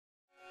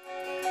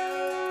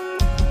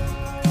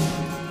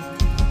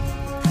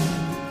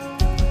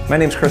My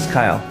name's Chris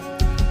Kyle.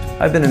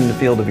 I've been in the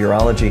field of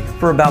urology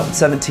for about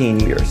 17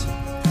 years.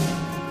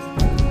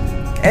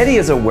 Eddy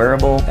is a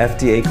wearable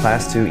FDA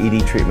Class II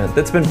ED treatment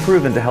that's been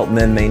proven to help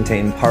men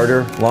maintain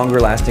harder,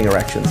 longer-lasting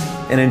erections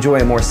and enjoy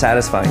a more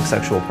satisfying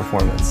sexual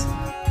performance.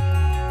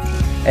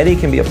 Eddy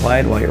can be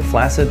applied while you're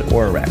flaccid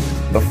or erect,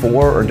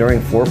 before or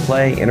during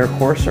foreplay,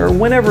 intercourse, or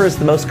whenever is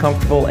the most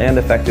comfortable and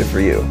effective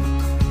for you.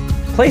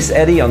 Place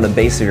Eddy on the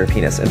base of your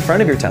penis in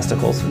front of your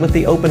testicles with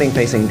the opening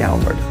facing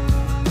downward.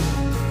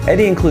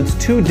 Eddy includes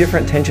 2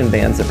 different tension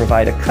bands that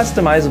provide a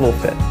customizable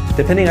fit,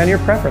 depending on your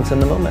preference in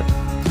the moment.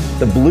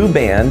 The blue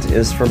band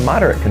is for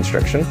moderate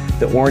constriction,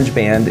 the orange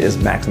band is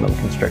maximum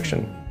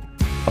constriction.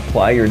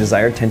 Apply your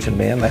desired tension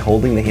band by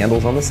holding the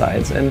handles on the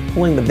sides and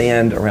pulling the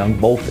band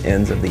around both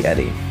ends of the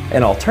Eddy.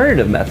 An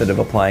alternative method of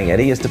applying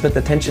Eddy is to put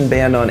the tension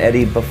band on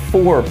Eddy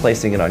before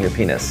placing it on your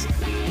penis.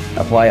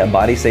 Apply a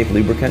body-safe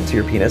lubricant to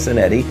your penis and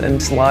Eddy,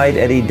 and slide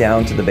Eddy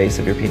down to the base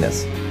of your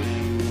penis.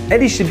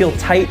 Eddy should feel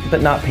tight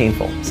but not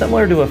painful,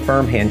 similar to a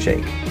firm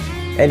handshake.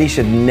 Eddy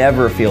should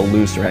never feel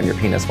loose around your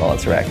penis while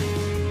it's erect.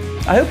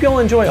 I hope you'll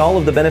enjoy all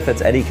of the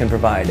benefits Eddy can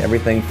provide,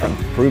 everything from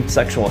improved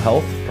sexual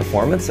health,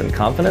 performance, and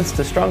confidence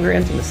to stronger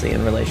intimacy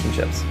in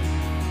relationships.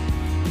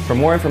 For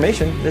more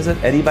information, visit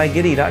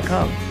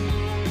eddybygiddy.com.